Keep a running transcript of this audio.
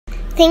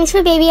Thanks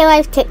for Baby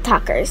Alive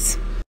TikTokers.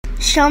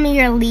 Show me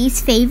your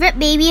least favorite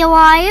Baby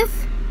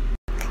Alive,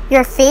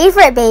 your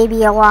favorite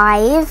Baby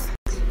Alive,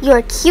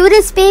 your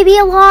cutest Baby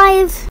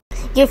Alive,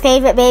 your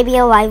favorite Baby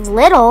Alive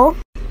Little,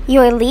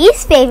 your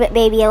least favorite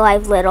Baby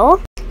Alive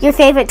Little, your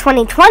favorite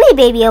 2020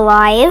 Baby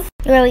Alive,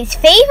 your least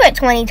favorite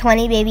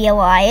 2020 Baby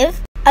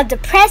Alive, a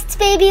depressed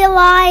Baby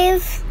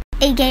Alive,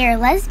 a gay or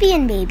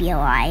lesbian Baby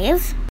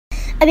Alive,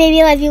 a Baby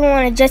Alive you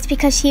wanted just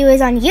because she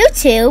was on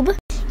YouTube,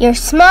 your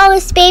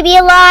smallest Baby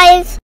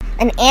Alive,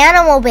 an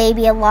animal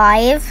Baby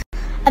Alive,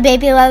 a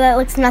Baby Alive that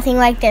looks nothing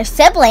like their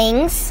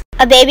siblings,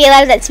 a Baby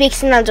Alive that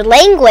speaks another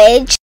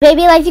language, a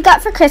Baby Alive you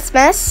got for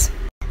Christmas,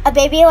 a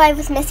Baby Alive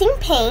with missing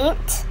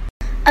paint,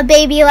 a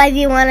Baby Alive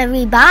you want to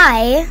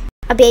rebuy,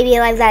 a Baby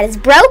Alive that is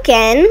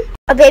broken,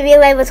 a Baby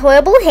Alive with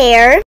horrible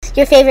hair,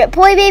 your favorite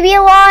boy Baby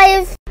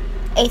Alive,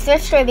 a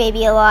thrift store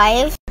Baby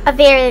Alive, a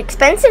very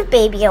expensive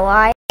Baby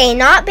Alive, a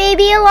not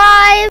Baby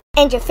Alive,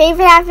 and your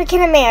favorite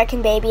African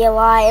American Baby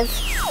Alive.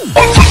 5,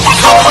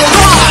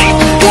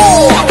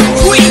 4,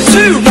 3,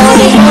 2,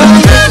 1.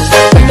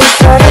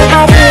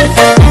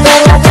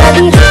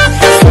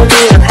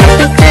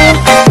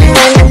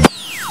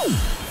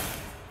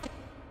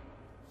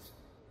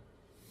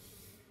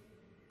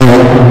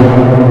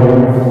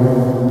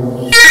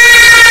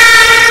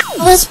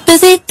 I was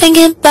busy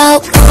thinking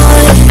about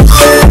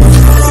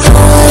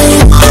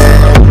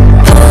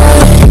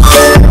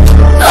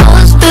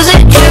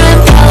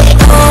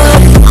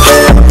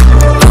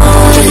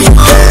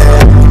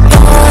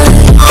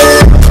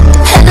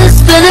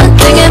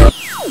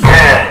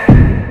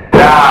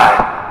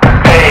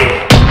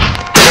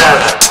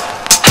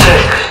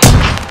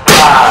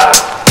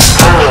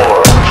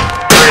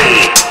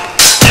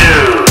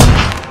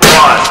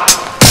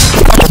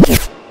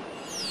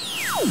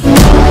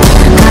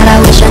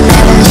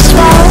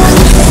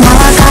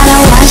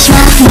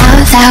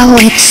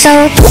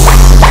so